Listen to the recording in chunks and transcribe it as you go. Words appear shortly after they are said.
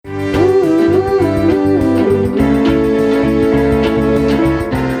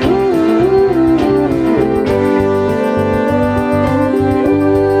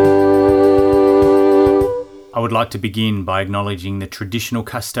like to begin by acknowledging the traditional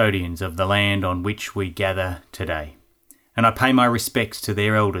custodians of the land on which we gather today, and I pay my respects to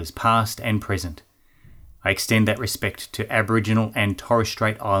their elders past and present. I extend that respect to Aboriginal and Torres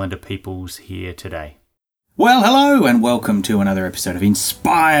Strait Islander peoples here today. Well, hello and welcome to another episode of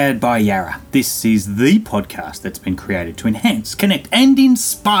Inspired by Yarra. This is the podcast that's been created to enhance, connect and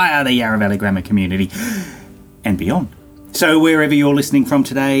inspire the Yarra Valley Grammar community and beyond. So wherever you're listening from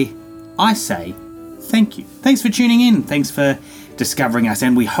today, I say thank you. Thanks for tuning in. Thanks for discovering us.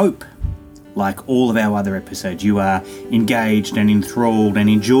 And we hope, like all of our other episodes, you are engaged and enthralled and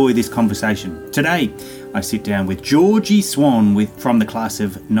enjoy this conversation. Today, I sit down with Georgie Swan from the class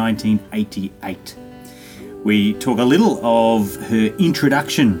of 1988. We talk a little of her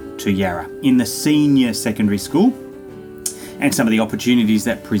introduction to Yarra in the senior secondary school and some of the opportunities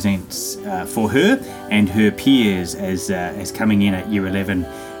that presents for her and her peers as coming in at Year 11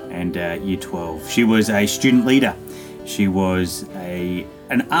 and Year 12. She was a student leader. She was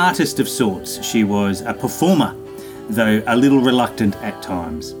an artist of sorts. She was a performer, though a little reluctant at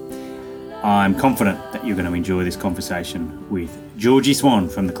times. I'm confident that you're going to enjoy this conversation with Georgie Swan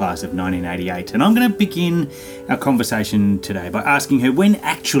from the class of 1988. And I'm going to begin our conversation today by asking her, when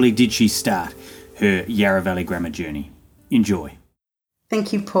actually did she start her Yarra Valley Grammar journey? Enjoy.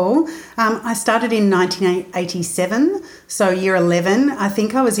 Thank you, Paul. I started in 1987, so Year 11. I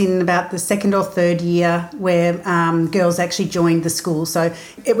think I was in about the second or third year where girls actually joined the school. So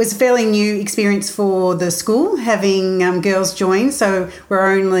it was a fairly new experience for the school having girls join. So we're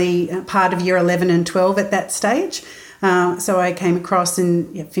only part of Year 11 and 12 at that stage. So I came across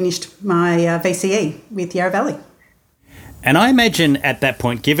and finished my VCE with Yarra Valley. And I imagine at that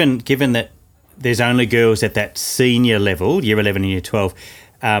point, given that there's only girls at that senior level, Year 11 and Year 12,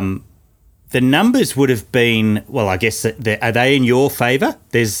 the numbers would have been, well, I guess, are they in your favour?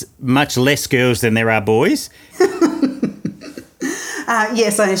 There's much less girls than there are boys?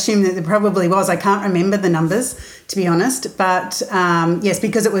 Yes, I assume that there probably was. I can't remember the numbers, to be honest. But yes,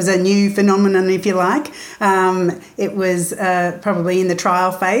 because it was a new phenomenon, if you like, it was probably in the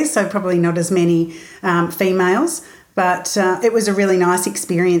trial phase, so probably not as many females. But it was a really nice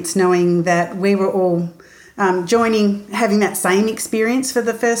experience knowing that we were all joining, having that same experience for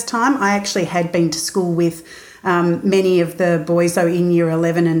the first time. I actually had been to school with many of the boys, though, in Year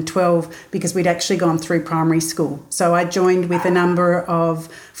 11 and 12, because we'd actually gone through primary school. So I joined with a number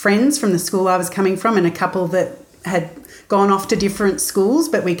of friends from the school I was coming from and a couple that had gone off to different schools,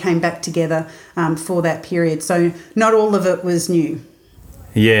 but we came back together for that period. So not all of it was new.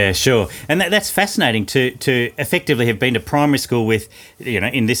 Yeah, sure. And that's fascinating to effectively have been to primary school with,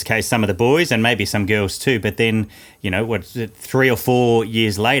 in this case, some of the boys and maybe some girls too, but then, 3 or 4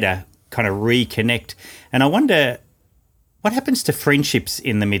 years later, kind of reconnect. And I wonder, what happens to friendships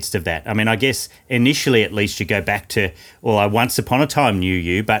in the midst of that? I mean, I guess initially at least you go back to, well, I once upon a time knew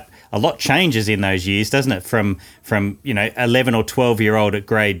you, but a lot changes in those years, doesn't it? From 11 or 12-year-old at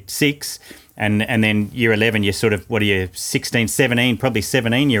grade 6 and then Year 11, you're sort of, 16, 17, probably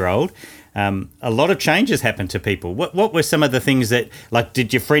 17-year-old. A lot of changes happen to people. What were some of the things that,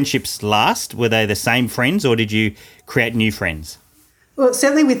 did your friendships last? Were they the same friends or did you create new friends? Well,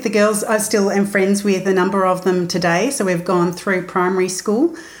 certainly with the girls, I still am friends with a number of them today. So we've gone through primary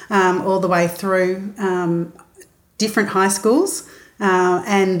school all the way through different high schools.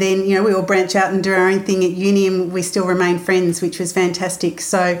 And then, we all branch out and do our own thing at uni and we still remain friends, which was fantastic.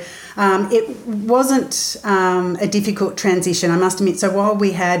 So it wasn't a difficult transition, I must admit. So while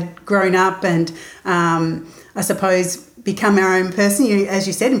we had grown up and I suppose become our own person, as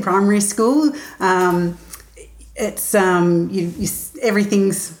you said, in primary school, it's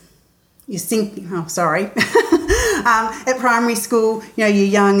everything's you think, at primary school, you're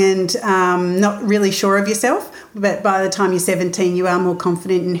young and not really sure of yourself, but by the time you're 17, you are more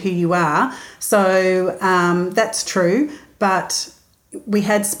confident in who you are. So that's true, but we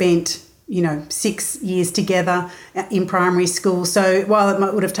had spent 6 years together in primary school. So while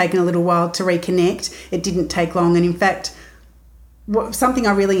it would have taken a little while to reconnect, it didn't take long. And in fact, something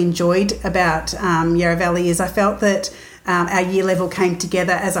I really enjoyed about Yarra Valley is I felt that our year level came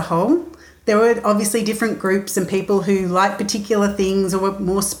together as a whole. There were obviously different groups and people who liked particular things or were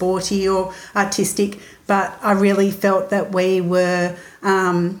more sporty or artistic, but I really felt that we were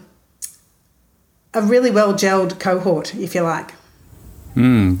a really well-gelled cohort, if you like.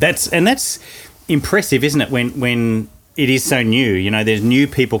 That's impressive, isn't it, when it is so new? There's new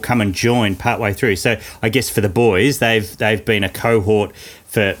people come and join partway through. So I guess for the boys, they've been a cohort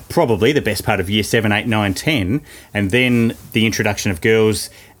for probably the best part of Year 7, 8, 9, 10, and then the introduction of girls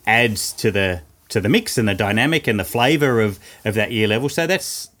adds to the mix and the dynamic and the flavour of that year level. So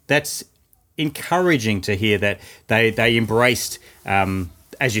that's encouraging to hear that they embraced,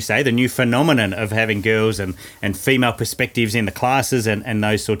 as you say, the new phenomenon of having girls and female perspectives in the classes and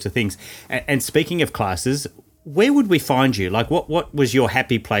those sorts of things. And speaking of classes, where would we find you? Like, what was your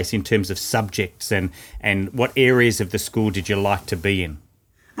happy place in terms of subjects, and what areas of the school did you like to be in?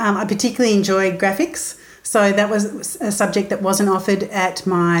 I particularly enjoyed graphics. So that was a subject that wasn't offered at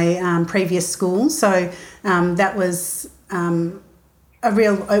my previous school. So that was a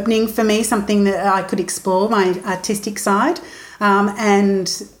real opening for me, something that I could explore my artistic side.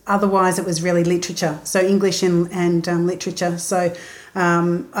 And otherwise it was really literature, so English and literature. So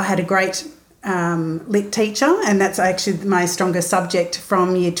I had a great lit teacher, and that's actually my strongest subject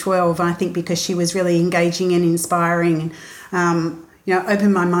from year 12, I think, because she was really engaging and inspiring,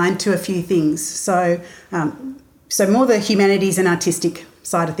 opened my mind to a few things. So more the humanities and artistic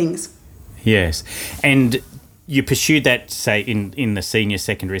side of things. Yes. And you pursued that, say, in the senior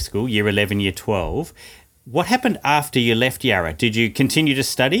secondary school, year 11, year 12. What happened after you left Yarra? Did you continue to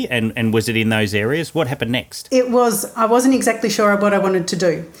study, and was it in those areas? What happened next? I wasn't exactly sure what I wanted to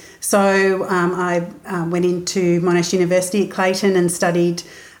do. So I went into Monash University at Clayton and studied,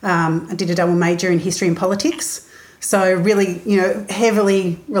 I did a double major in history and politics. So really,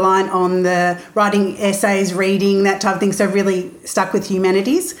 heavily reliant on the writing essays, reading, that type of thing. So really stuck with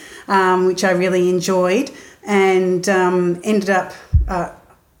humanities, which I really enjoyed, and ended up,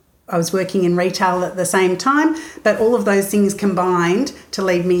 I was working in retail at the same time, but all of those things combined to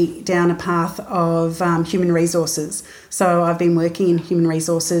lead me down a path of human resources. So I've been working in human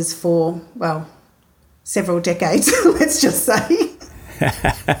resources for, several decades, let's just say.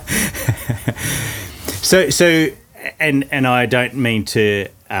 So, and I don't mean to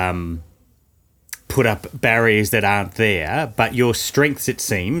put up barriers that aren't there, but your strengths, it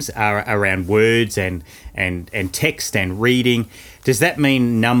seems, are around words and text and reading. Does that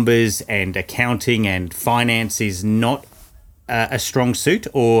mean numbers and accounting and finance is not a strong suit,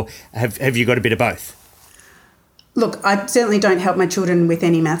 or have you got a bit of both? Look, I certainly don't help my children with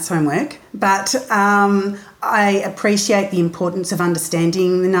any maths homework, but I appreciate the importance of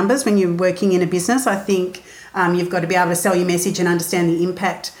understanding the numbers when you're working in a business. I think you've got to be able to sell your message and understand the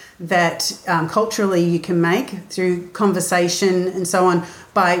impact that culturally you can make through conversation and so on,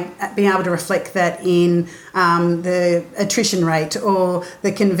 by being able to reflect that in the attrition rate or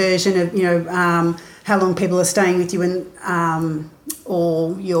the conversion of, how long people are staying with you, and I'm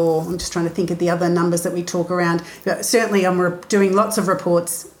just trying to think of the other numbers that we talk around. But certainly I'm doing lots of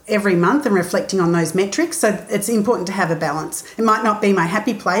reports every month and reflecting on those metrics. So it's important to have a balance. It might not be my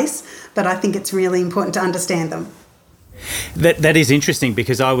happy place, but I think it's really important to understand them. That is interesting,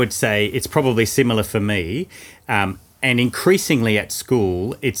 because I would say it's probably similar for me. And increasingly at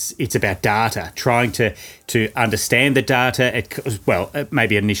school, it's about data, trying to understand the data.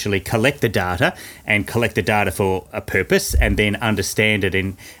 Maybe initially collect the data for a purpose, and then understand it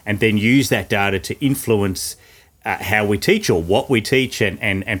and then use that data to influence how we teach or what we teach,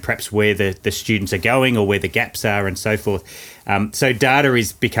 and perhaps where the students are going or where the gaps are and so forth. So data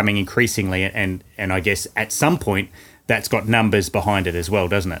is becoming increasingly, and I guess at some point, that's got numbers behind it as well,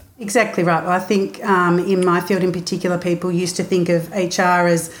 doesn't it? Exactly right. I think in my field in particular, people used to think of HR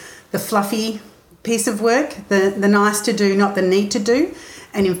as the fluffy piece of work, the nice to do, not the need to do.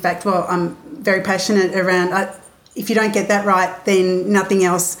 And in fact, I'm very passionate around, if you don't get that right, then nothing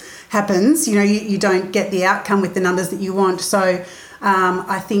else happens. You don't get the outcome with the numbers that you want. So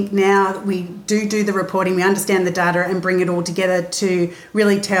I think now that we do the reporting, we understand the data and bring it all together to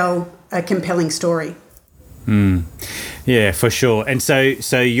really tell a compelling story. Yeah, for sure. And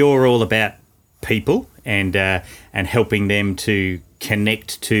so you're all about people and helping them to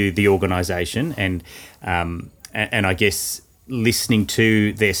connect to the organisation, and I guess listening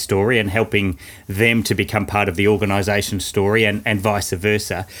to their story and helping them to become part of the organisation's story, and vice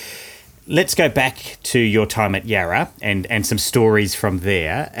versa. Let's go back to your time at Yarra and some stories from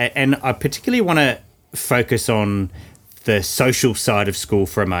there. And I particularly want to focus on the social side of school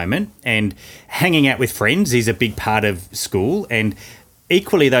for a moment. And hanging out with friends is a big part of school, and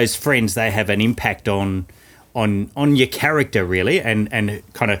equally those friends, they have an impact on your character, really, and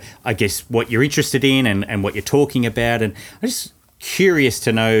kind of, I guess, what you're interested in and what you're talking about. And I'm just curious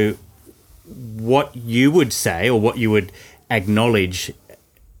to know what you would say or what you would acknowledge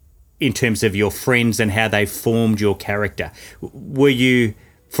in terms of your friends and how they formed your character. Were you,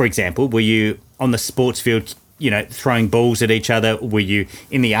 for example, on the sports field, throwing balls at each other? Were you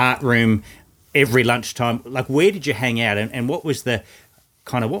in the art room every lunchtime? Like, where did you hang out, and what was the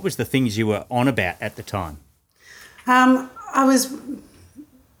things you were on about at the time? I was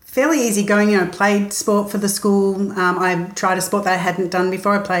fairly easygoing, played sport for the school. I tried a sport that I hadn't done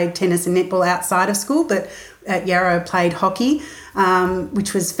before. I played tennis and netball outside of school, but at Yarra I played hockey,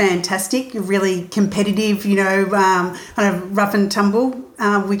 which was fantastic, really competitive, kind of rough and tumble,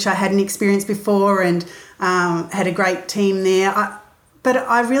 which I hadn't experienced before, and had a great team there. But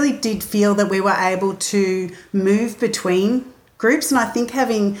I really did feel that we were able to move between groups, and I think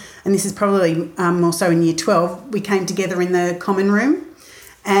and this is probably more so in year 12, we came together in the common room.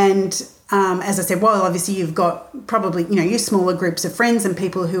 And as I said, well, obviously you've got probably, your smaller groups of friends and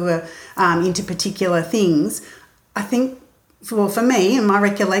people who are into particular things. I think for me, in my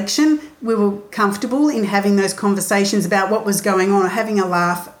recollection, we were comfortable in having those conversations about what was going on, or having a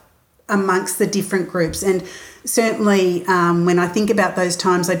laugh amongst the different groups. And certainly when I think about those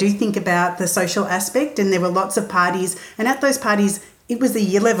times, I do think about the social aspect, and there were lots of parties. And at those parties, it was the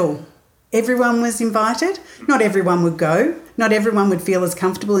year level. Everyone was invited. Not everyone would go. Not everyone would feel as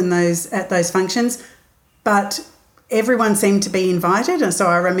comfortable at those functions, but everyone seemed to be invited. And so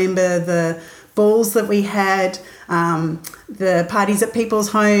I remember the balls that we had, the parties at people's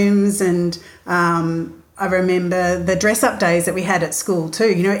homes, and I remember the dress-up days that we had at school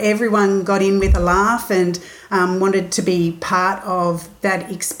too. Everyone got in with a laugh and wanted to be part of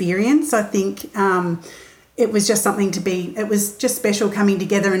that experience. I think it was just it was just special coming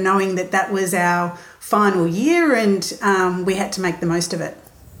together and knowing that was our final year, and we had to make the most of it.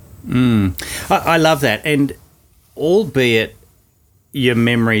 I love that. And albeit your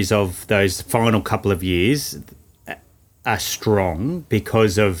memories of those final couple of years are strong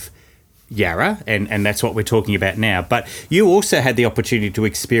because of Yarra, and that's what we're talking about now, but you also had the opportunity to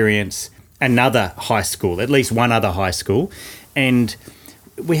experience another high school, at least one other high school. And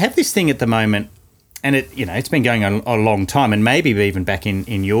we have this thing at the moment, and it's been going on a long time, and maybe even back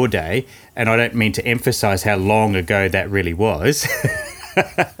in your day, and I don't mean to emphasise how long ago that really was,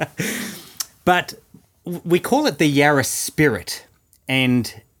 but we call it the Yarra spirit,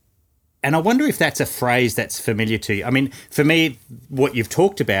 and I wonder if that's a phrase that's familiar to you. I mean, for me, what you've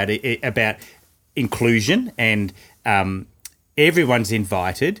talked about inclusion, and everyone's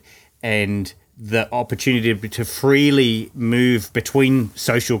invited, and the opportunity to freely move between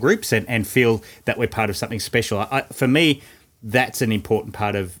social groups and feel that we're part of something special. For me, that's an important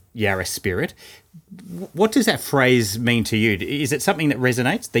part of Yarra spirit. What does that phrase mean to you? Is it something that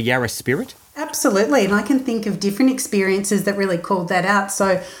resonates, the Yarra spirit? Absolutely, and I can think of different experiences that really called that out.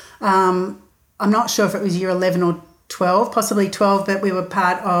 So I'm not sure if it was year 11 or 12, possibly 12, but we were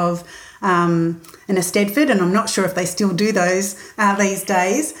part of an Eisteddfod, and I'm not sure if they still do those these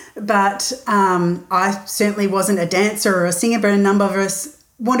days, but I certainly wasn't a dancer or a singer, but a number of us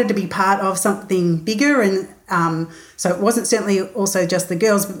wanted to be part of something bigger, and so it wasn't certainly also just the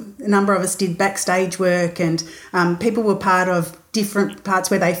girls. A number of us did backstage work, and people were part of different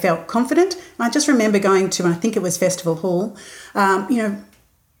parts where they felt confident. And I just remember going to, I think it was Festival Hall,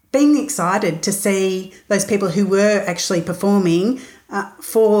 being excited to see those people who were actually performing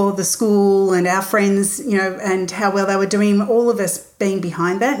for the school and our friends, and how well they were doing, all of us being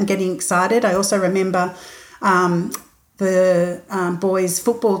behind that and getting excited. I also remember the boys'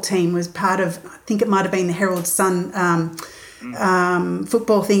 football team was part of, I think it might have been the Herald Sun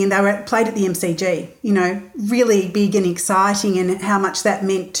football thing, and they played at the MCG, really big and exciting, and how much that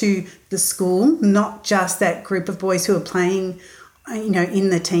meant to the school, not just that group of boys who were playing in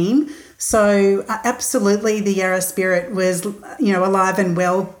the team. So absolutely the Yarra spirit was, alive and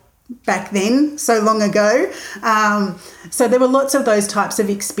well back then, so long ago. So there were lots of those types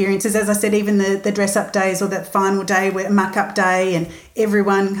of experiences. As I said, even the dress-up days, or that final day, where muck-up day, and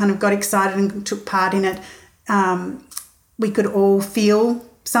everyone kind of got excited and took part in it. We could all feel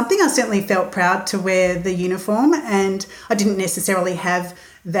something. I certainly felt proud to wear the uniform, and I didn't necessarily have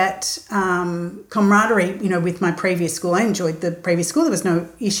that camaraderie, with my previous school. I enjoyed the previous school. There was no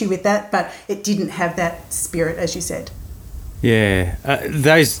issue with that, but it didn't have that spirit, as you said. Yeah,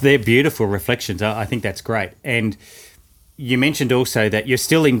 they're beautiful reflections. I think that's great. And you mentioned also that you're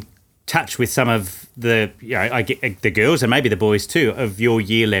still in touch with some of the, the girls and maybe the boys too, of your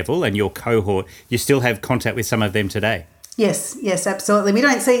year level and your cohort. You still have contact with some of them today? Yes, absolutely. We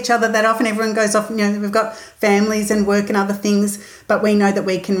don't see each other that often. Everyone goes off, we've got families and work and other things, but we know that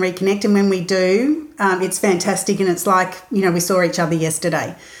we can reconnect. And when we do, it's fantastic. And it's like, we saw each other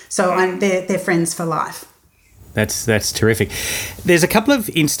yesterday. So they're friends for life. That's terrific. There's a couple of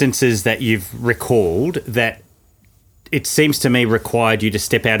instances that you've recalled that it seems to me required you to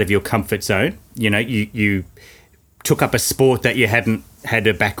step out of your comfort zone. You took up a sport that you hadn't had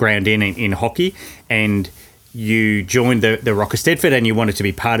a background in hockey, and you joined the Rock Eisteddfod and you wanted to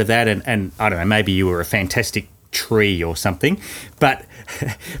be part of that. And I don't know, maybe you were a fantastic tree or something. But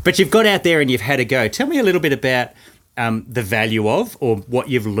you've got out there and you've had a go. Tell me a little bit about the value of, or what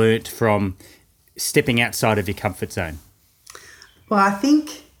you've learnt from stepping outside of your comfort zone. Well, I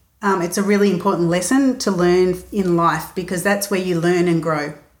think it's a really important lesson to learn in life, because that's where you learn and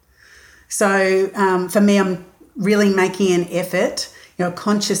grow. So for me, I'm really making an effort, a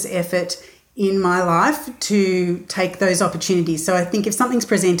conscious effort in my life to take those opportunities. So I think if something's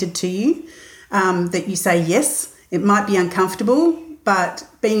presented to you, that you say yes. It might be uncomfortable, but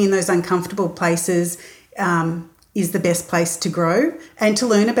being in those uncomfortable places is the best place to grow and to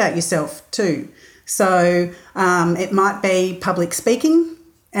learn about yourself too. So it might be public speaking,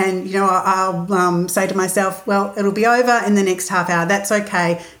 and I'll say to myself, well, it'll be over in the next half hour. That's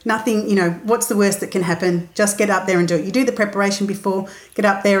okay. Nothing, what's the worst that can happen? Just get up there and do it. You do the preparation before, get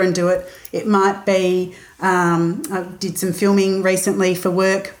up there and do it. It might be, I did some filming recently for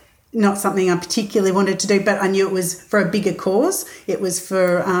work, not something I particularly wanted to do, but I knew it was for a bigger cause. It was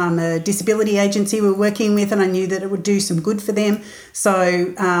for a disability agency we're working with, and I knew that it would do some good for them. So,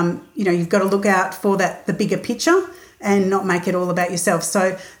 you've got to look out for the bigger picture and not make it all about yourself.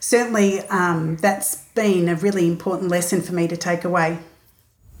 So certainly that's been a really important lesson for me to take away.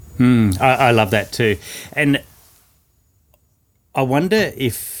 I love that too. And I wonder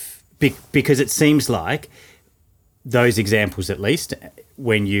if, because it seems like those examples, at least,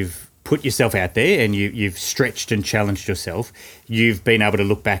 when you've put yourself out there and you've stretched and challenged yourself, you've been able to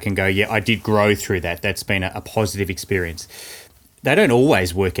look back and go, yeah, I did grow through that. That's been a positive experience. They don't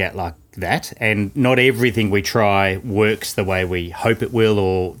always work out like that, and not everything we try works the way we hope it will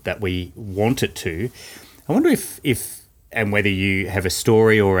or that we want it to. I wonder if and whether you have a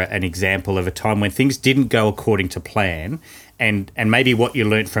story or an example of a time when things didn't go according to plan, and maybe what you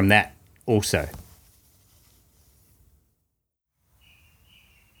learnt from that also.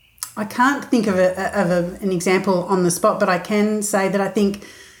 I can't think of an example on the spot, but I can say that I think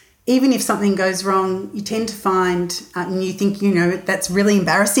even if something goes wrong, you tend to find, and you think, that's really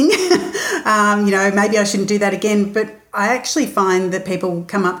embarrassing. Maybe I shouldn't do that again. But I actually find that people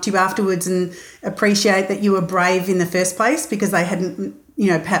come up to you afterwards and appreciate that you were brave in the first place, because they hadn't,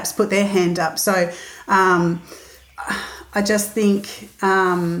 perhaps put their hand up. So I just think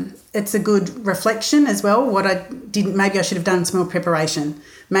it's a good reflection as well. What I didn't, maybe I should have done some more preparation.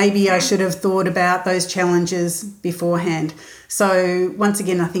 Maybe I should have thought about those challenges beforehand. So once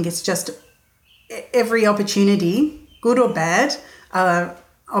again, I think it's just every opportunity, good or bad, are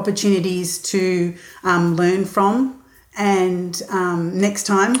opportunities to learn from, and next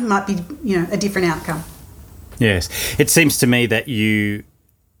time might be, a different outcome. Yes. It seems to me that you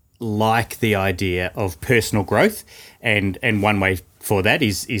like the idea of personal growth, and one way for that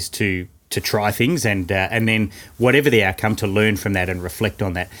is to try things and then whatever the outcome, to learn from that and reflect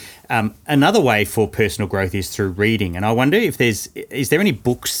on that. Another way for personal growth is through reading, and I wonder if is there any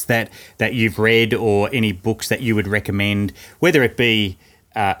books that you've read, or any books that you would recommend, whether it be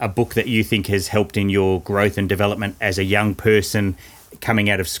a book that you think has helped in your growth and development as a young person coming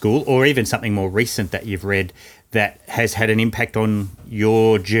out of school, or even something more recent that you've read that has had an impact on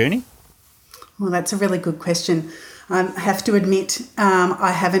your journey? Well, that's a really good question. I have to admit,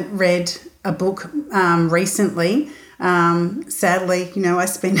 I haven't read a book recently. Sadly, I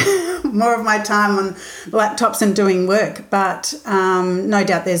spend more of my time on laptops and doing work, but no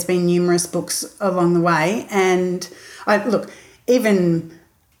doubt there's been numerous books along the way. And even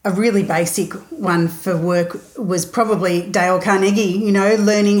a really basic one for work was probably Dale Carnegie,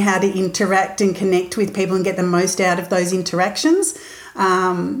 learning how to interact and connect with people and get the most out of those interactions.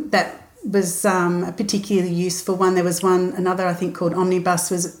 That was a particularly useful one. There was another I think called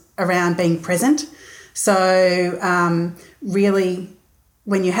Omnibus, was around being present. So really,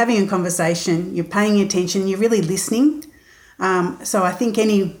 when you're having a conversation, you're paying attention, you're really listening. So I think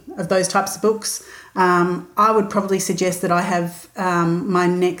any of those types of books, I would probably suggest that I have my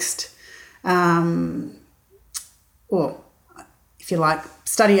next, or if you like,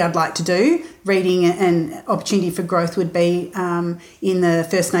 study I'd like to do, reading and opportunity for growth would be in the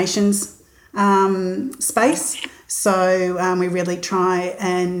First Nations space. So we really try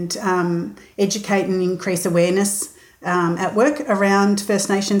and educate and increase awareness at work around First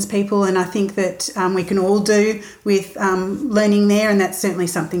Nations people, and I think that we can all do with learning there, and that's certainly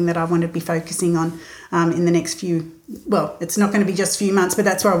something that I want to be focusing on in the next it's not going to be just a few months, but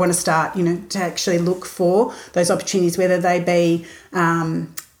that's where I want to start, to actually look for those opportunities, whether they be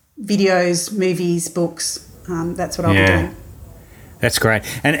videos, movies, books. That's what I'll be doing. That's great.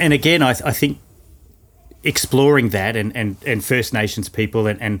 And again, I think exploring that and First Nations people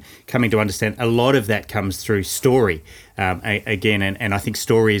and coming to understand a lot of that comes through story again. And I think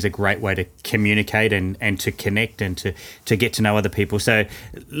story is a great way to communicate and to connect and to get to know other people. So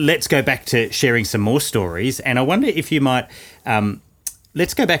let's go back to sharing some more stories. And I wonder if you might,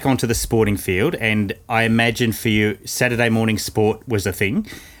 let's go back onto the sporting field. And I imagine for you, Saturday morning sport was a thing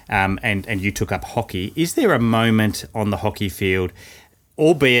and you took up hockey. Is there a moment on the hockey field,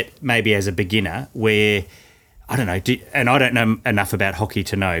 albeit maybe as a beginner, where, I don't know, and I don't know enough about hockey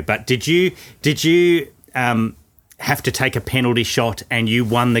to know, but did you have to take a penalty shot and you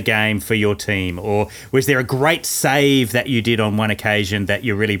won the game for your team? Or was there a great save that you did on one occasion that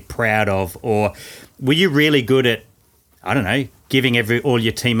you're really proud of? Or were you really good at, I don't know, giving all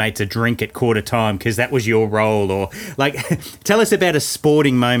your teammates a drink at quarter time because that was your role? Or like, tell us about a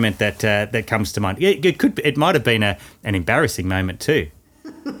sporting moment that comes to mind. It might have been an embarrassing moment too.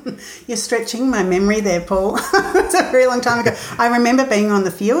 You're stretching my memory there, Paul. It's a very long time ago. I remember being on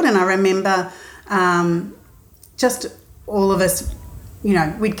the field, and I remember just all of us,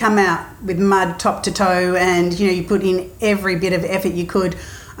 we'd come out with mud top to toe, and, you put in every bit of effort you could.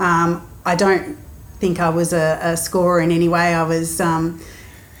 I don't think I was a scorer in any way. I was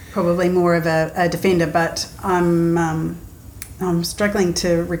probably more of a defender, but I'm struggling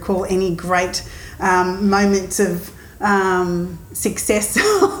to recall any great moments of success.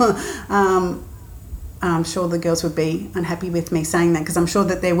 I'm sure the girls would be unhappy with me saying that, because I'm sure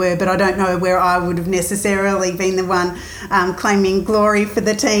that there were, but I don't know where I would have necessarily been the one claiming glory for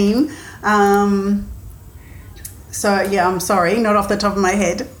the team. So yeah, I'm sorry, not off the top of my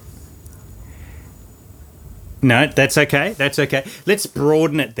head. No, that's okay. That's okay. Let's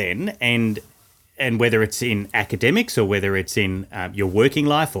broaden it then, and whether it's in academics or whether it's in your working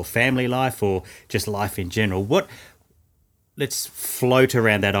life or family life or just life in general, let's float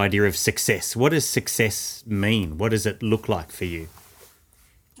around that idea of success. What does success mean? What does it look like for you?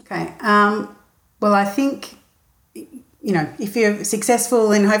 Okay. Well, I think, if you're successful,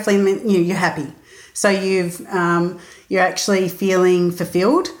 then hopefully you're happy. So you're actually feeling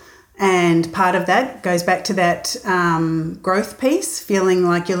fulfilled. And part of that goes back to that growth piece, feeling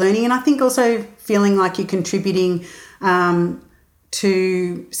like you're learning. And I think also feeling like you're contributing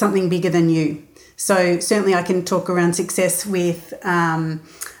to something bigger than you. So certainly I can talk around success with,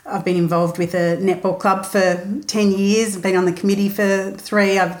 I've been involved with a netball club for 10 years. I've been on the committee for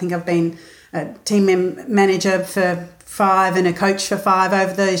 3. I think I've been a team manager for 5 and a coach for 5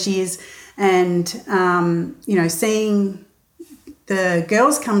 over those years. And, seeing the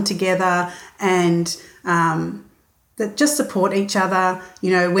girls come together and that just support each other.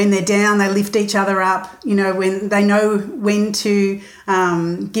 When they're down, they lift each other up. When they know when to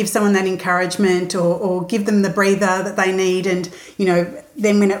give someone that encouragement or give them the breather that they need. And,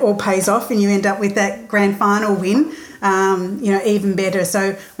 then when it all pays off and you end up with that grand final win, even better.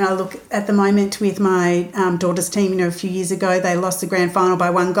 So when I look at the moment with my daughter's team, a few years ago, they lost the grand final by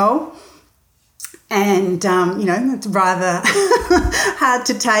 1 goal. And, it's rather hard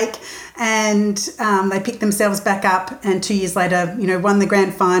to take. And they picked themselves back up and 2 years later, won the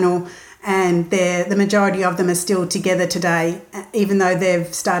grand final. And the majority of them are still together today, even though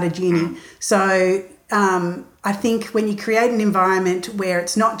they've started uni. So I think when you create an environment where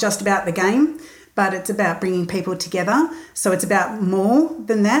it's not just about the game, but it's about bringing people together. So it's about more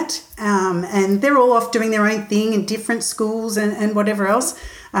than that. And they're all off doing their own thing in different schools and whatever else.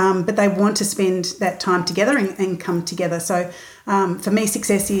 But they want to spend that time together and come together. So for me,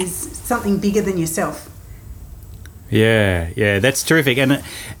 success is something bigger than yourself. Yeah, that's terrific. And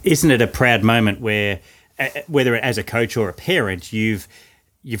isn't it a proud moment where, whether as a coach or a parent, you've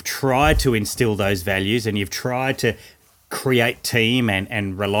tried to instill those values and you've tried to create team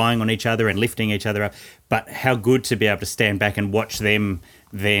and relying on each other and lifting each other up, but how good to be able to stand back and watch them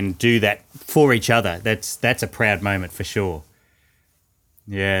then do that for each other. That's a proud moment for sure.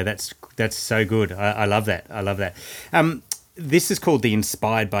 Yeah, that's so good. I love that. I love that. This is called the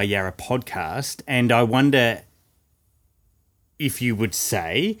Inspired by Yarra podcast, and I wonder if you would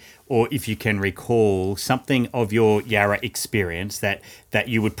say, or if you can recall something of your Yarra experience that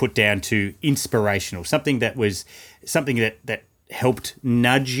you would put down to inspirational, something that helped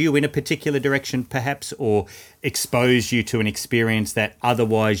nudge you in a particular direction perhaps, or expose you to an experience that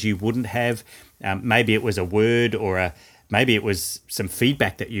otherwise you wouldn't have. Maybe it was a word or maybe it was some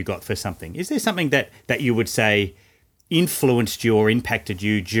feedback that you got for something. Is there something that you would say influenced you or impacted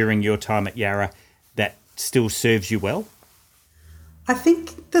you during your time at Yarra that still serves you well? I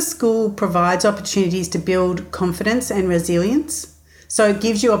think the school provides opportunities to build confidence and resilience. So it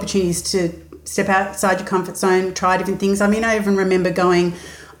gives you opportunities to step outside your comfort zone, try different things. I mean, I even remember going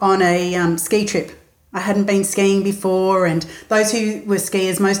on a ski trip I hadn't been skiing before, and those who were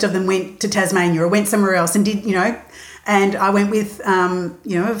skiers, most of them went to Tasmania or went somewhere else and did, and I went with,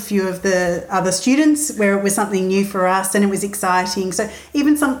 a few of the other students where it was something new for us and it was exciting. So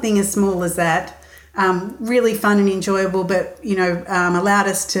even something as small as that, really fun and enjoyable, but, allowed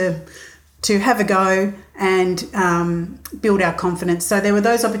us to have a go and build our confidence. So there were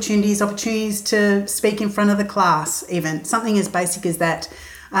those opportunities to speak in front of the class, even something as basic as that.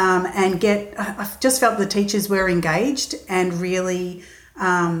 I just felt the teachers were engaged and really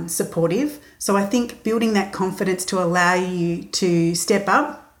supportive. So I think building that confidence to allow you to step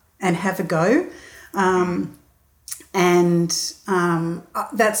up and have a go. That's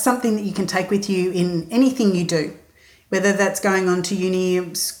something that you can take with you in anything you do, whether that's going on to uni,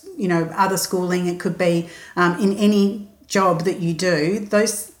 other schooling, it could be in any job that you do.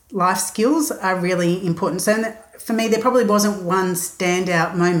 Those life skills are really important. So for me, there probably wasn't one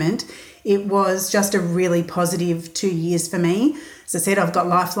standout moment. It was just a really positive 2 years for me. As I said, I've got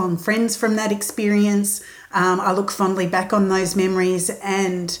lifelong friends from that experience. I look fondly back on those memories,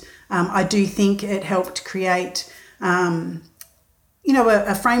 and I do think it helped create, a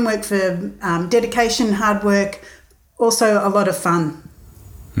framework for dedication, hard work, also a lot of fun.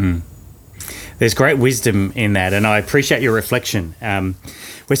 There's great wisdom in that, and I appreciate your reflection.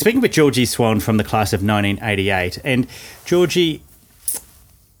 We're speaking with Georgie Swan from the class of 1988, and Georgie,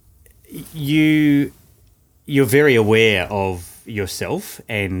 you're very aware of yourself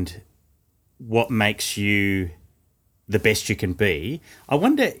and what makes you the best you can be. I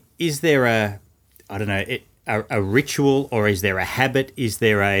wonder, is there a ritual, or is there a habit? Is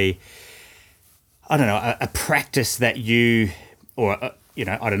there a practice that you, or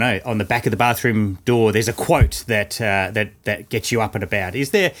on the back of the bathroom door, there's a quote that gets you up and about.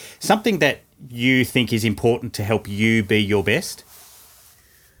 Is there something that you think is important to help you be your best?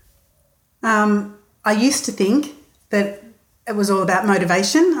 I used to think that it was all about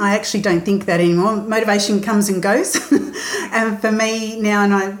motivation. I actually don't think that anymore. Motivation comes and goes. And for me now,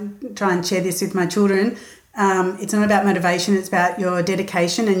 and I try and share this with my children, it's not about motivation, it's about your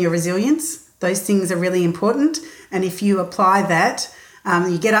dedication and your resilience. Those things are really important. And if you apply that,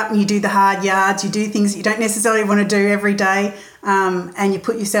 you get up and you do the hard yards, you do things that you don't necessarily want to do every day, and you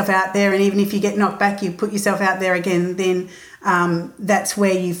put yourself out there, and even if you get knocked back, you put yourself out there again, then that's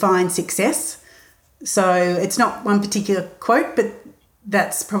where you find success. So it's not one particular quote, but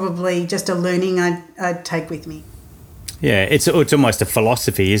that's probably just a learning I'd take with me. Yeah, it's almost a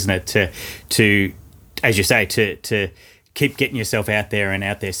philosophy, isn't it, to as you say, to keep getting yourself out there and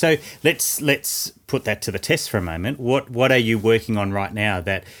out there. So let's put that to the test for a moment. What are you working on right now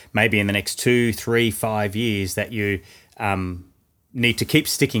that maybe in the next 2, 3, 5 years that you need to keep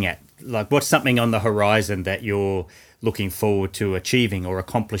sticking at? Like, what's something on the horizon that you're looking forward to achieving or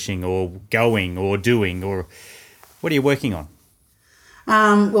accomplishing or going or doing, or what are you working on?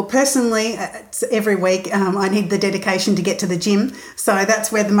 Well, personally, it's every week I need the dedication to get to the gym. So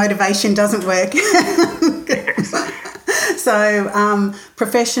that's where the motivation doesn't work. So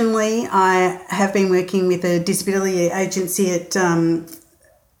professionally, I have been working with a disability agency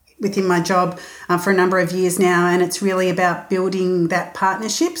within my job for a number of years now, and it's really about building that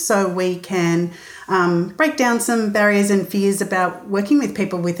partnership so we can break down some barriers and fears about working with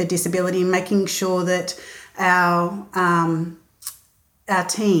people with a disability and making sure that our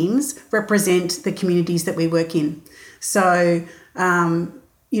teams represent the communities that we work in. So,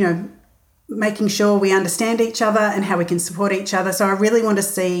 making sure we understand each other and how we can support each other. So I really want to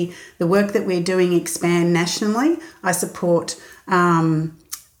see the work that we're doing expand nationally. I support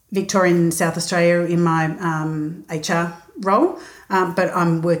Victoria and South Australia in my HR role, but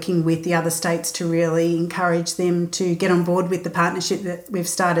I'm working with the other states to really encourage them to get on board with the partnership that we've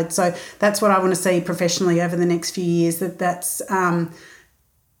started. So that's what I want to see professionally over the next few years, that's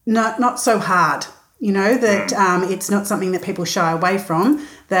not so hard, that it's not something that people shy away from,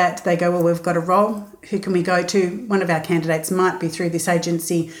 that they go, well, we've got a role, who can we go to? One of our candidates might be through this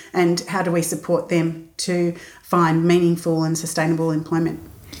agency, and how do we support them to find meaningful and sustainable employment?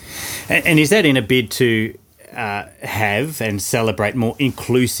 And is that in a bid to have and celebrate more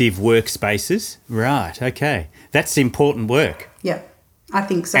inclusive workspaces? Right, okay. That's important work. Yeah, I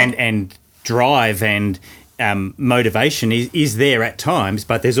think so. And drive and motivation is there at times,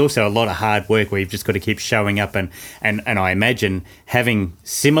 but there's also a lot of hard work where you've just got to keep showing up and I imagine having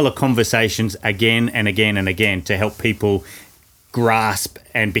similar conversations again and again and again to help people grasp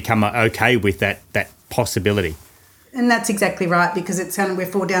and become okay with that possibility. And that's exactly right, because it's we're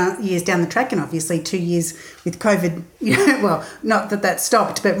 4 years down the track, and obviously 2 years with COVID, well, not that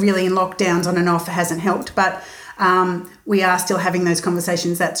stopped, but really in lockdowns on and off hasn't helped. But we are still having those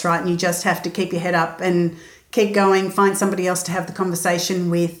conversations. That's right. And you just have to keep your head up and keep going, find somebody else to have the conversation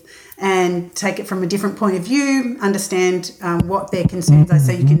with and take it from a different point of view, understand what their concerns are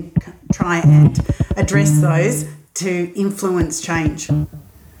so you can try and address those to influence change.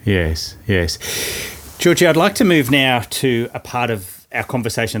 Yes. Georgie, I'd like to move now to a part of our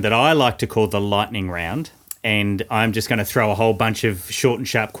conversation that I like to call the lightning round, and I'm just going to throw a whole bunch of short and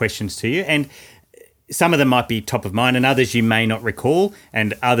sharp questions to you, and some of them might be top of mind and others you may not recall,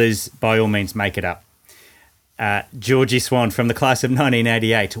 and others, by all means, make it up. Georgie Swan from the class of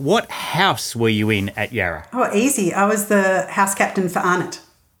 1988. What house were you in at Yarra? Oh, easy. I was the house captain for Arnott.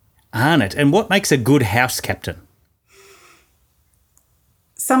 Arnott. And what makes a good house captain?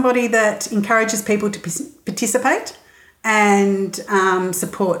 Somebody that encourages people to participate and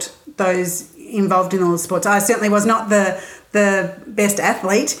support those involved in all the sports. I certainly was not the best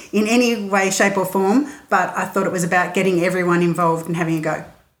athlete in any way, shape or form, but I thought it was about getting everyone involved and having a go.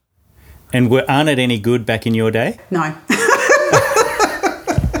 And were Arnott any good back in your day? No.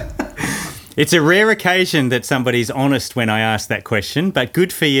 It's a rare occasion that somebody's honest when I ask that question, but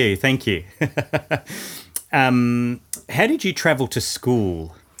good for you. Thank you. How did you travel to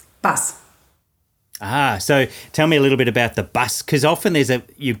school? Bus. So tell me a little bit about the bus, because often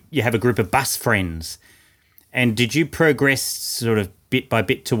you have a group of bus friends. And did you progress sort of bit by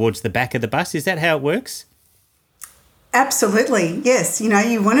bit towards the back of the bus? Is that how it works? Absolutely, yes. You know,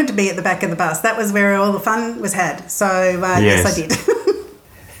 you wanted to be at the back of the bus. That was where all the fun was had. So, yes, I did.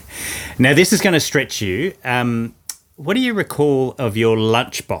 Now, this is going to stretch you. What do you recall of your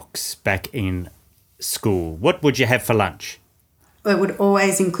lunchbox back in school? What would you have for lunch? It would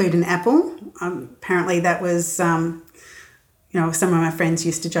always include an apple. Apparently that was, some of my friends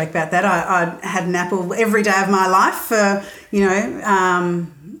used to joke about that. I had an apple every day of my life for,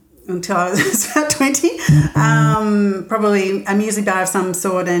 until I was about 20. Probably a muesli bar of some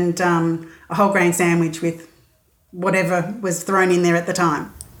sort and a whole grain sandwich with whatever was thrown in there at the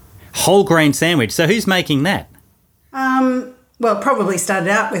time. Whole grain sandwich. So who's making that? Well, probably started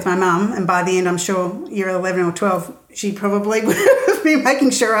out with my mum, and by the end, I'm sure year 11 or 12, she probably would have been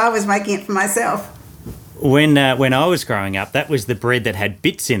making sure I was making it for myself. When I was growing up, that was the bread that had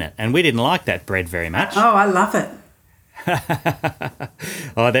bits in it, and we didn't like that bread very much. Oh, I love it.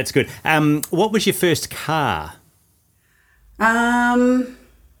 Oh, that's good. What was your first car?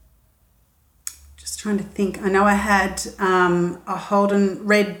 Just trying to think. I know I had a Holden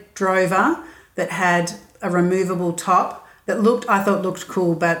red Drover that had a removable top that I thought looked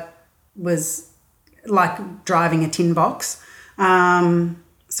cool, but was like driving a tin box.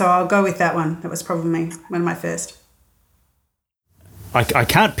 So I'll go with that one. That was probably one of my first. I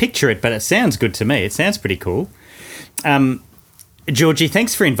can't picture it, but it sounds good to me. It sounds pretty cool. Georgie,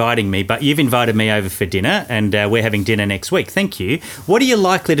 thanks for inviting me, but you've invited me over for dinner and we're having dinner next week. Thank you. What are you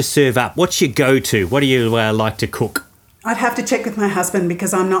likely to serve up? What's your go-to? What do you like to cook? I'd have to check with my husband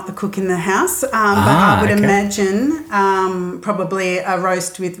because I'm not the cook in the house, but I would imagine probably a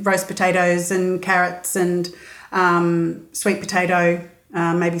roast with roast potatoes and carrots and sweet potato,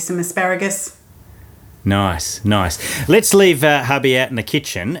 maybe some asparagus. Nice. Let's leave hubby out in the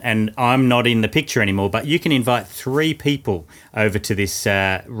kitchen, and I'm not in the picture anymore, but you can invite 3 people over to this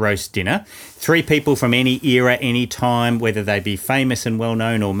roast dinner. 3 people from any era, any time, whether they be famous and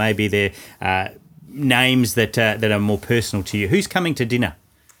well-known or maybe they're names that are more personal to you. Who's coming to dinner?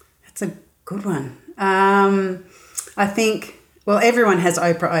 That's a good one. I think, well, everyone has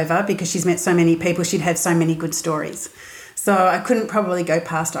Oprah over because she's met so many people. She'd have so many good stories. So I couldn't probably go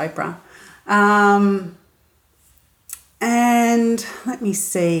past Oprah. And let me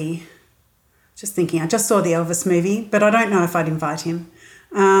see. Just thinking, I just saw the Elvis movie, but I don't know if I'd invite him.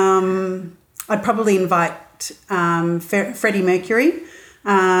 I'd probably invite Freddie Mercury.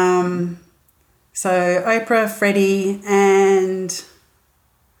 So Oprah, Freddie, and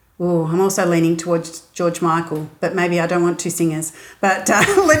I'm also leaning towards George Michael, but maybe I don't want 2 singers. But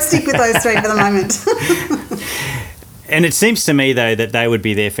let's stick with those 3 for the moment. And it seems to me, though, that they would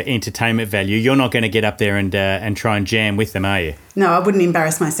be there for entertainment value. You're not going to get up there and try and jam with them, are you? No, I wouldn't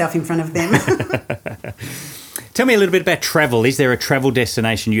embarrass myself in front of them. Tell me a little bit about travel. Is there a travel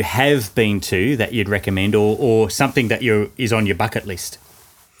destination you have been to that you'd recommend or something that is on your bucket list?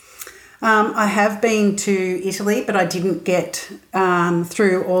 I have been to Italy, but I didn't get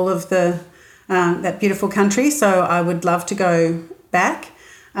through all of that beautiful country, so I would love to go back.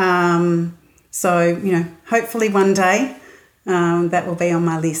 So, hopefully one day that will be on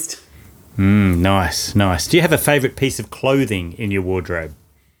my list. Nice. Do you have a favourite piece of clothing in your wardrobe?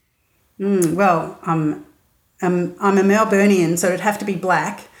 Well, I'm a Melburnian, so it'd have to be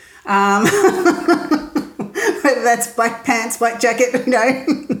black. whether that's black pants, black jacket,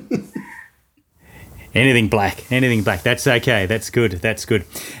 Anything black. That's okay. That's good.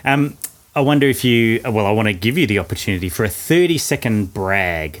 I wonder if I want to give you the opportunity for a 30-second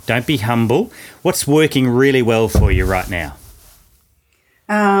brag. Don't be humble. What's working really well for you right now?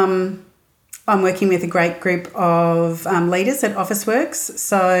 I'm working with a great group of leaders at Officeworks,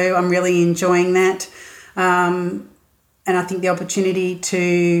 so I'm really enjoying that. And I think the opportunity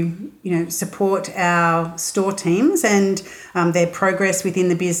to, support our store teams and their progress within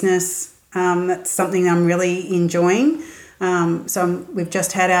the business, that's something I'm really enjoying. We've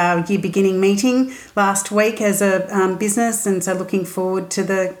just had our year beginning meeting last week as a business, and so looking forward to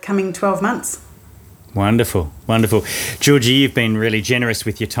the coming 12 months. Wonderful. Georgie, you've been really generous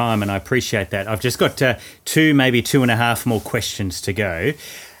with your time, and I appreciate that. I've just got 2, maybe 2.5 more questions to go.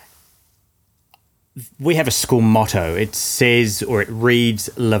 We have a school motto. It says, or it reads,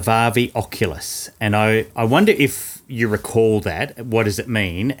 Levavi Oculus. And I wonder if you recall that. What does it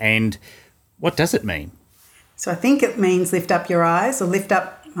mean, and what does it mean? So I think it means lift up your eyes, or lift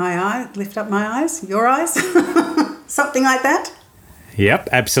up my eyes, your eyes, something like that. Yep,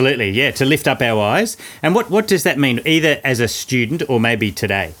 absolutely. Yeah, to lift up our eyes. And what does that mean, either as a student or maybe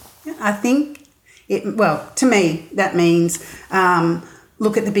today? I think, to me, that means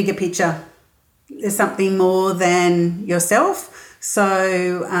look at the bigger picture. There's something more than yourself.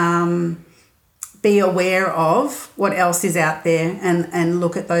 So be aware of what else is out there and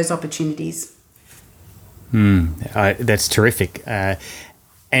look at those opportunities. That's terrific.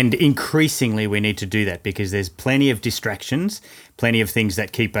 And increasingly we need to do that because there's plenty of distractions, plenty of things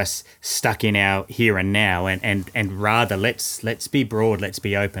that keep us stuck in our here and now, and rather let's be broad, let's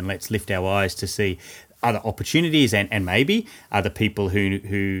be open, let's lift our eyes to see other opportunities and maybe other people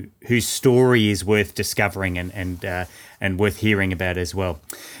whose story is worth discovering and worth hearing about as well.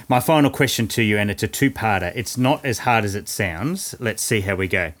 My final question to you, and it's a 2-parter. It's not as hard as it sounds. Let's see how we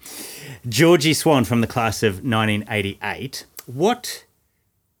go. Georgie Swan from the class of 1988. What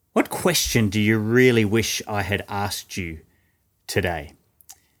question do you really wish I had asked you today?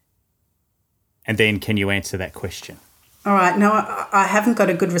 And then can you answer that question? All right. No, I haven't got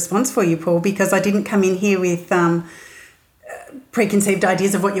a good response for you, Paul, because I didn't come in here with preconceived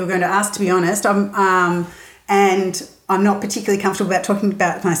ideas of what you were going to ask, to be honest. And I'm not particularly comfortable about talking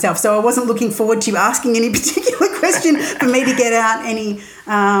about myself. So I wasn't looking forward to you asking any particular question for me to get out any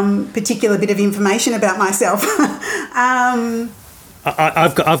particular bit of information about myself.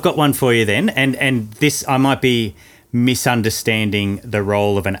 I've got one for you then, and this, I might be misunderstanding the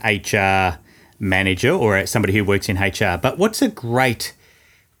role of an HR manager or somebody who works in HR, but what's a great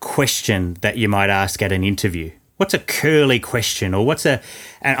question that you might ask at an interview? What's a curly question, or and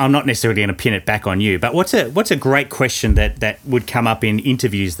I'm not necessarily going to pin it back on you, but what's a great question that would come up in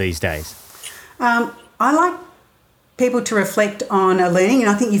interviews these days? I like people to reflect on a learning, and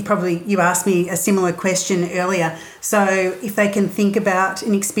I think you asked me a similar question earlier. So if they can think about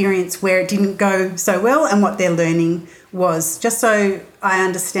an experience where it didn't go so well and what their learning was, just so I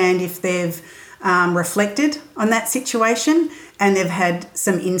understand if they've reflected on that situation and they've had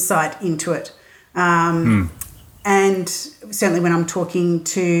some insight into it. And certainly when I'm talking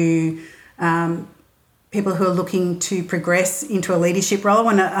to people who are looking to progress into a leadership role, I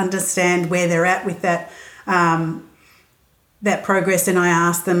want to understand where they're at with that progress, and I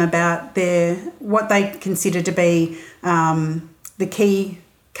ask them about what they consider to be the key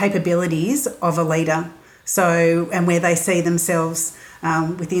capabilities of a leader. So, and where they see themselves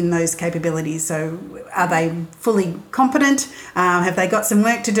within those capabilities. So, are they fully competent? Have they got some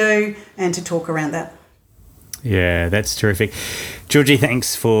work to do? And to talk around that. Yeah, that's terrific. Georgie,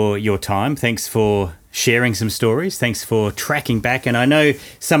 thanks for your time. Thanks for sharing some stories. Thanks for tracking back. And I know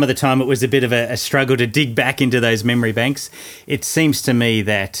some of the time it was a bit of a struggle to dig back into those memory banks. It seems to me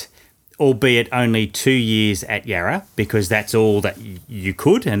that, albeit only 2 years at Yarra, because that's all that you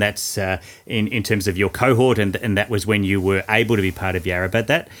could, and that's in terms of your cohort, and that was when you were able to be part of Yarra, but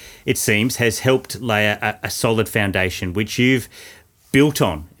that, it seems, has helped lay a solid foundation, which you've built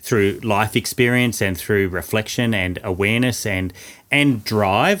on through life experience and through reflection and awareness and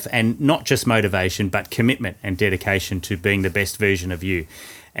drive, and not just motivation, but commitment and dedication to being the best version of you.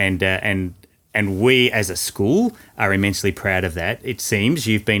 And we as a school are immensely proud of that. It seems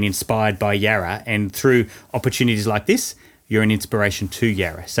you've been inspired by Yarra, and through opportunities like this, you're an inspiration to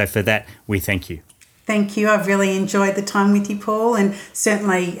Yarra. So for that, we thank you. Thank you. I've really enjoyed the time with you, Paul, and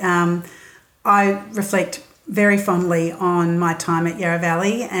certainly I reflect very fondly on my time at Yarra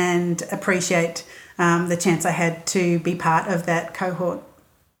Valley and appreciate the chance I had to be part of that cohort.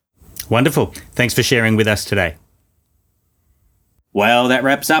 Wonderful. Thanks for sharing with us today. Well, that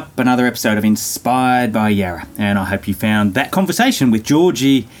wraps up another episode of Inspired by Yarra, and I hope you found that conversation with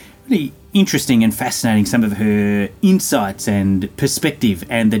Georgie really interesting and fascinating, some of her insights and perspective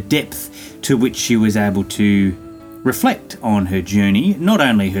and the depth to which she was able to reflect on her journey, not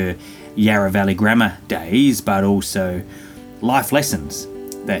only her Yarra Valley Grammar days, but also life lessons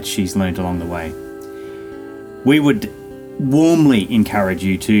that she's learned along the way. We would warmly encourage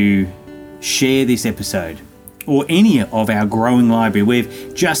you to share this episode or any of our growing library.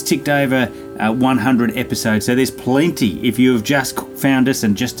 We've just ticked over 100 episodes, so there's plenty. If you have just found us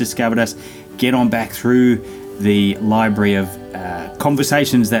and just discovered us, get on back through the library of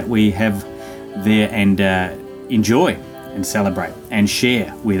conversations that we have there and enjoy and celebrate and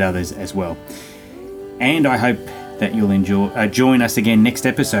share with others as well. And I hope that you'll join us again next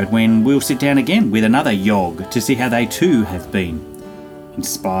episode, when we'll sit down again with another Yog to see how they too have been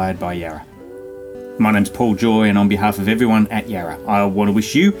inspired by Yarra. My name's Paul Joy, and on behalf of everyone at Yarra, I want to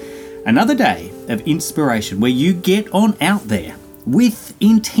wish you another day of inspiration where you get on out there with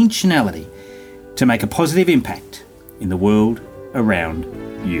intentionality to make a positive impact in the world around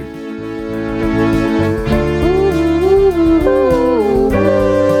you.